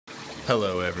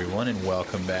Hello everyone and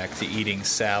welcome back to Eating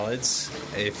Salads.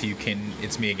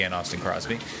 It's me again, Austin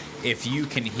Crosby. If you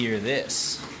can hear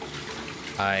this,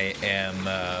 I am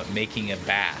making a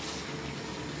bath.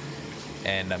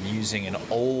 And I'm using an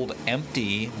old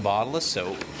empty bottle of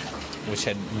soap, which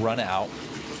had run out.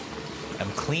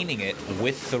 I'm cleaning it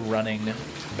with the running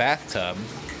bathtub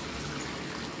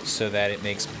so that it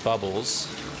makes bubbles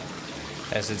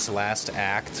as its last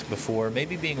act before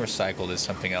maybe being recycled as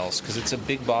something else, because it's a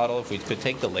big bottle. If we could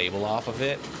take the label off of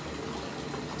it,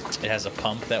 it has a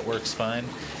pump that works fine.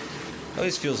 It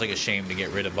always feels like a shame to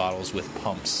get rid of bottles with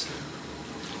pumps.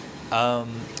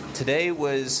 Today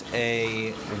was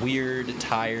a weird,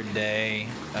 tired day.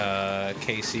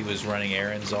 Casey was running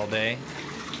errands all day,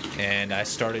 and I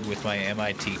started with my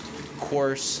MIT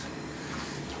course,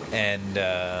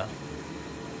 and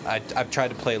I've tried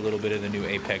to play a little bit of the new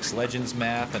Apex Legends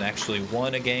map and actually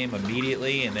won a game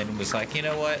immediately, and then was like, you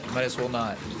know what, might as well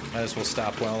not. Might as well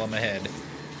stop while I'm ahead.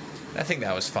 I think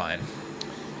that was fine,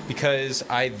 because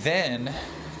I then,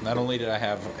 not only did I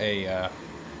have a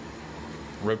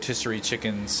rotisserie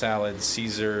chicken salad,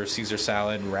 Caesar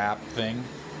salad wrap thing,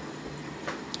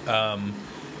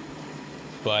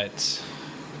 but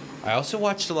I also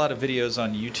watched a lot of videos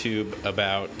on YouTube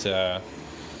about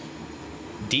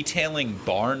detailing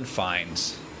barn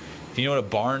finds. If you know what a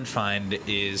barn find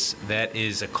is, that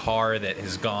is a car that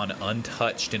has gone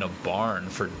untouched in a barn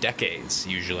for decades,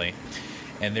 usually.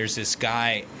 And there's this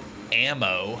guy,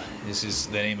 Ammo, this is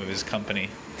the name of his company,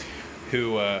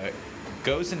 who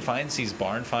goes and finds these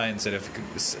barn finds that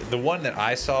have... The one that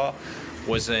I saw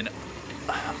was an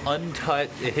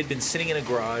untouched... It had been sitting in a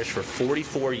garage for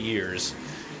 44 years,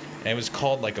 and it was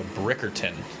called like a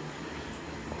Brickerton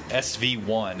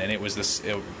SV1, and it was this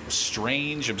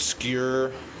strange,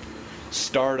 obscure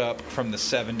startup from the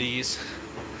 70s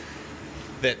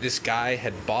that this guy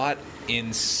had bought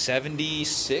in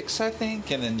 76, I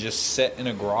think, and then just set in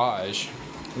a garage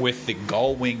with the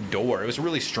gull wing door. It was a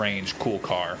really strange, cool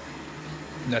car.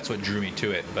 And that's what drew me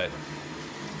to it. But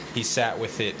he sat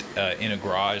with it in a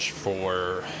garage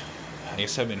for, I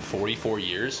guess it's been 44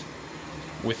 years,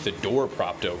 with the door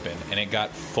propped open, and it got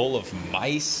full of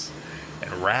mice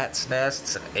and rats'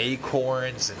 nests and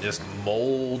acorns and just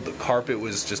mold. The carpet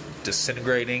was just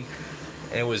disintegrating.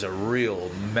 It was a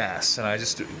real mess, and I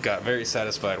just got very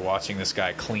satisfied watching this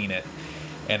guy clean it,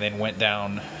 and then went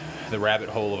down the rabbit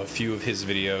hole of a few of his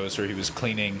videos where he was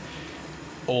cleaning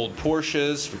old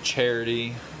Porsches for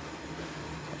charity,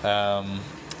 and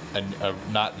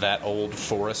not that old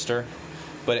Forester,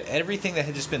 but everything that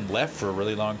had just been left for a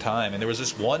really long time. And there was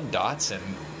this one Datsun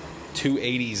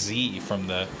 280Z from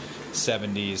the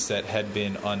 70s that had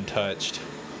been untouched,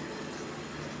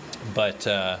 but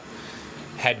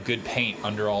had good paint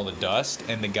under all the dust,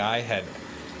 and the guy had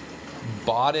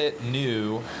bought it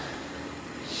new,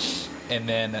 and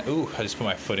then I just put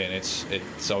my foot in.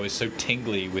 It's always so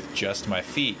tingly with just my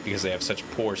feet because they have such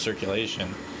poor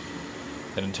circulation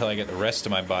that until I get the rest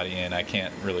of my body in, I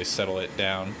can't really settle it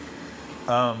down.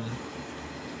 The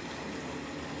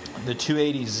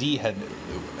 280Z had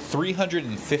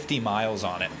 350 miles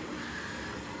on it.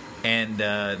 And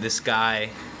this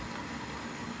guy,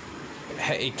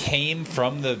 it came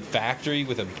from the factory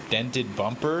with a dented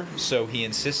bumper, so he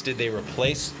insisted they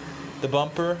replace the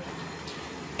bumper,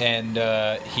 and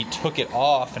he took it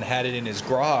off and had it in his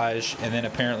garage, and then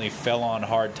apparently fell on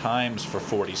hard times for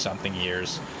 40-something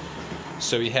years.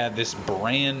 So he had this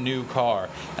brand new car,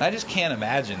 and I just can't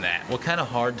imagine that. What kind of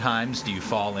hard times do you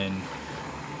fall in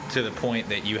to the point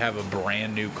that you have a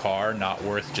brand new car not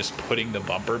worth just putting the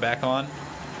bumper back on?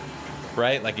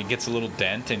 Right? Like, it gets a little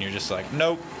dent and you're just like,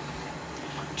 nope,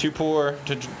 too poor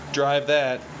to drive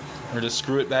that, or to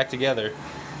screw it back together.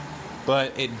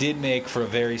 But it did make for a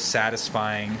very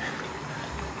satisfying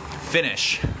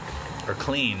finish, or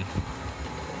clean.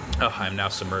 Oh, I'm now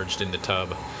submerged in the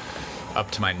tub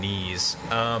up to my knees.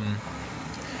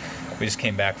 We just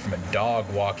came back from a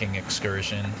dog walking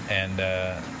excursion, and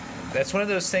that's one of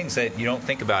those things that you don't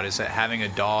think about, is that having a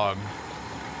dog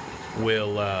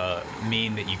will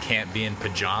mean that you can't be in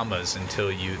pajamas until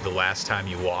the last time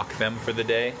you walk them for the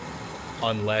day,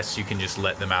 unless you can just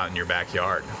let them out in your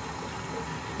backyard.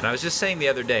 And I was just saying the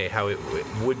other day how it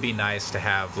would be nice to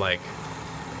have, like,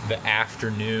 the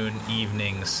afternoon,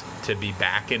 evenings to be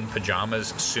back in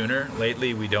pajamas sooner.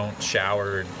 Lately, we don't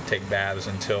shower and take baths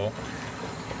until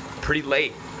pretty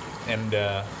late, and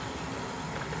that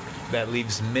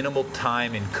leaves minimal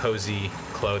time in cozy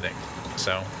clothing.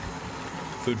 So,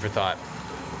 food for thought.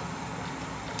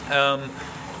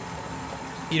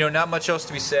 Not much else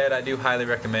to be said. I do highly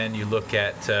recommend you look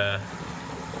at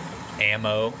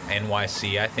Ammo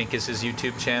NYC, I think is his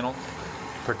YouTube channel.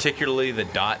 particularly the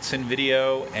Datsun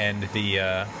video and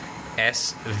the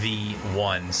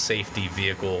SV1 safety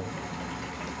vehicle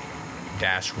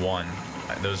 -1.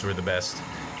 Those were the best.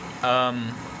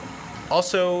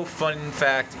 Also, fun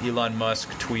fact, Elon Musk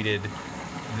tweeted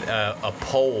a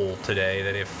poll today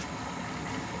that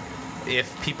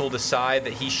if people decide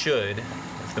that he should,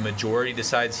 if the majority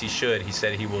decides he should, he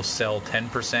said he will sell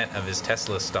 10% of his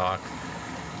Tesla stock,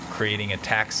 creating a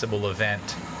taxable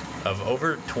event of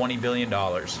over $20 billion.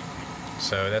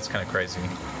 So that's kind of crazy.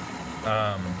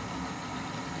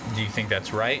 Do you think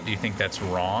that's right? Do you think that's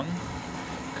wrong?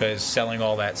 Because selling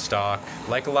all that stock,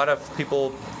 like a lot of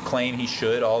people claim he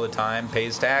should all the time,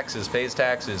 pays taxes,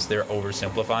 they're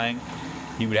oversimplifying.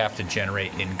 He would have to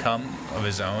generate income of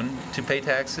his own to pay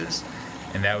taxes,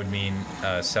 and that would mean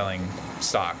selling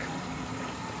stock.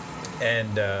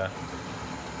 And the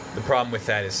problem with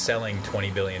that is selling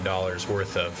 $20 billion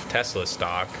worth of Tesla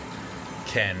stock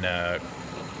can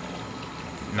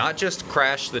not just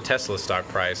crash the Tesla stock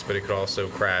price, but it could also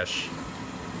crash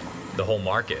the whole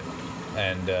market.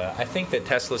 And I think that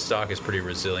Tesla stock is pretty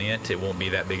resilient. It won't be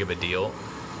that big of a deal.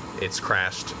 It's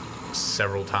crashed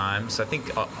several times. I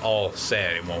think all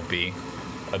said it won't be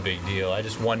a big deal. I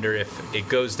just wonder if it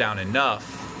goes down enough,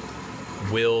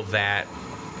 will that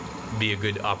be a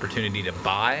good opportunity to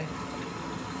buy?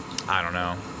 I don't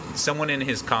know. Someone in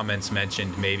his comments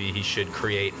mentioned maybe he should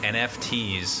create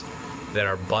NFTs that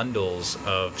are bundles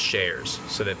of shares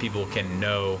so that people can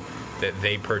know that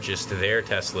they purchased their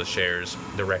Tesla shares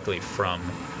directly from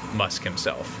Musk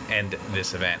himself and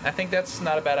this event. I think that's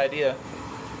not a bad idea.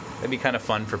 That'd be kind of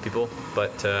fun for people,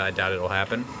 but I doubt it'll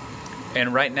happen.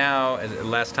 And right now,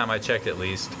 last time I checked at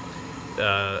least,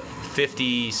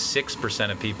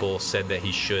 56% of people said that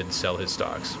he should sell his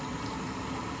stocks.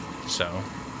 So,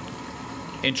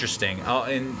 interesting.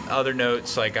 In other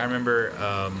notes, like I remember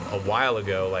a while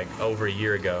ago, like over a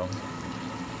year ago,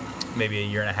 maybe a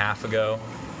year and a half ago,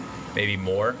 maybe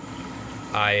more,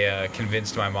 I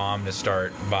convinced my mom to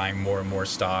start buying more and more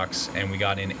stocks, and we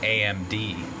got in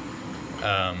AMD,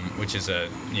 which is a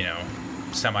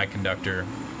semiconductor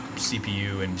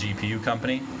CPU and GPU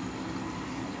company.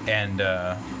 And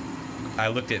I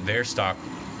looked at their stock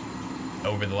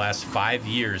over the last 5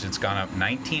 years. It's gone up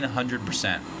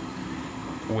 1,900%.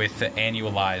 With the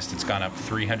annualized, it's gone up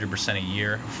 300% a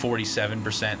year,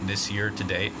 47% this year to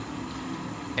date.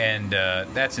 And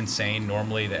that's insane.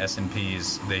 Normally the S&P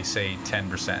is, they say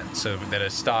 10%. So that a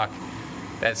stock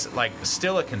that's like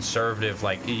still a conservative,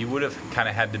 like you would have kind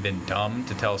of had to been dumb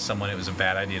to tell someone it was a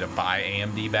bad idea to buy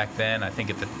AMD back then. I think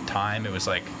at the time it was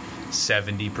like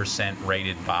 70%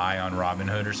 rated buy on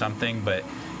Robinhood or something. But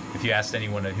if you asked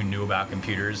anyone who knew about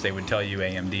computers, they would tell you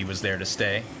AMD was there to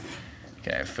stay.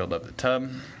 Okay, I filled up the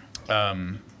tub.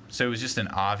 So it was just an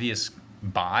obvious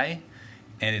buy,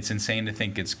 and it's insane to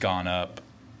think it's gone up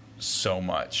so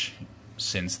much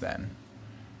since then.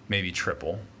 Maybe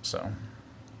triple. So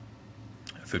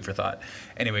food for thought.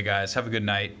 Anyway, guys, have a good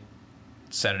night.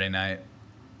 Saturday night.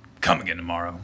 Come again tomorrow.